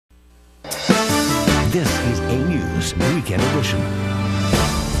This is A News Weekend Edition.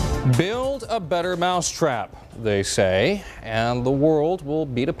 Build a better mousetrap, they say, and the world will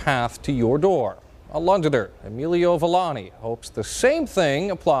beat a path to your door. A Londoner, Emilio Villani, hopes the same thing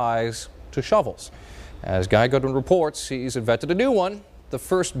applies to shovels. As Guy Goodwin reports, he's invented a new one, the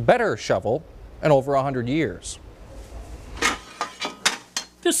first better shovel in over 100 years.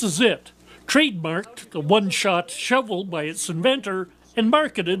 This is it. Trademarked, the one-shot shovel by its inventor, and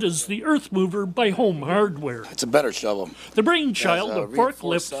marketed as the Earth Mover by Home Hardware. It's a better shovel. The brainchild of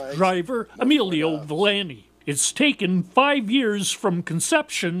forklift driver Emilio Villani. It's taken 5 years from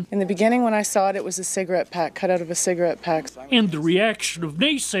conception. In the beginning, when I saw it, it was a cigarette pack, cut out of a cigarette pack. And the reaction of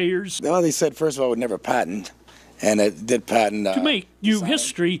naysayers. Well, they said, first of all, it would never patent, and it did patent. To make new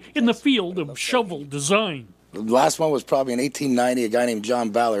history in the field of shovel design. The last one was probably in 1890, a guy named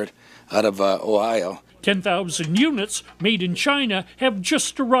John Ballard out of Ohio. 10,000 units made in China have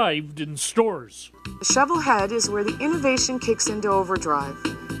just arrived in stores. The shovel head is where the innovation kicks into overdrive,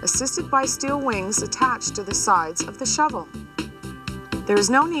 assisted by steel wings attached to the sides of the shovel. There is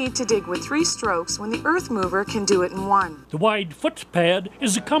no need to dig with 3 strokes when the Earth Mover can do it in 1. The wide foot pad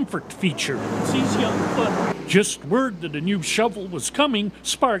is a comfort feature. It's easy on the foot. Just word that a new shovel was coming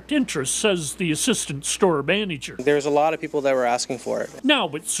sparked interest, says the assistant store manager. There's a lot of people that were asking for it. Now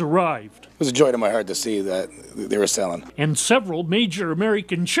it's arrived. It was a joy to my heart to see that they were selling. And several major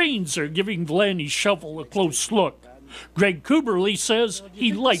American chains are giving Villani's shovel a close look. Greg Kuberly says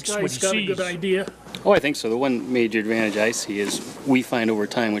he likes what he sees. A good idea. Oh, I think so. The one major advantage I see is we find over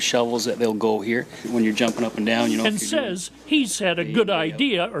time with shovels that they'll go here when you're jumping up and down, you know. And says he's had a good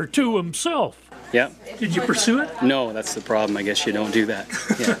idea or two himself. Yeah. Did you pursue it? No, that's the problem. I guess you don't do that.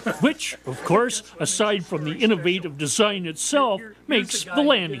 Yeah. Which, of course, aside from the innovative design itself, makes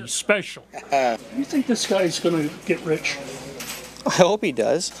Villani special. You think this guy's going to get rich? I hope he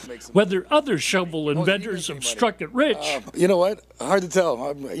does. Whether other shovel inventors have struck it rich. You know what? Hard to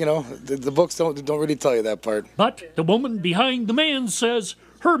tell. You know, the books don't really tell you that part. But the woman behind the man says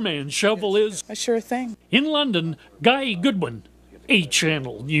her man's shovel is A sure thing. in London. Guy Goodwin, A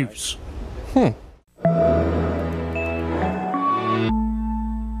Channel News.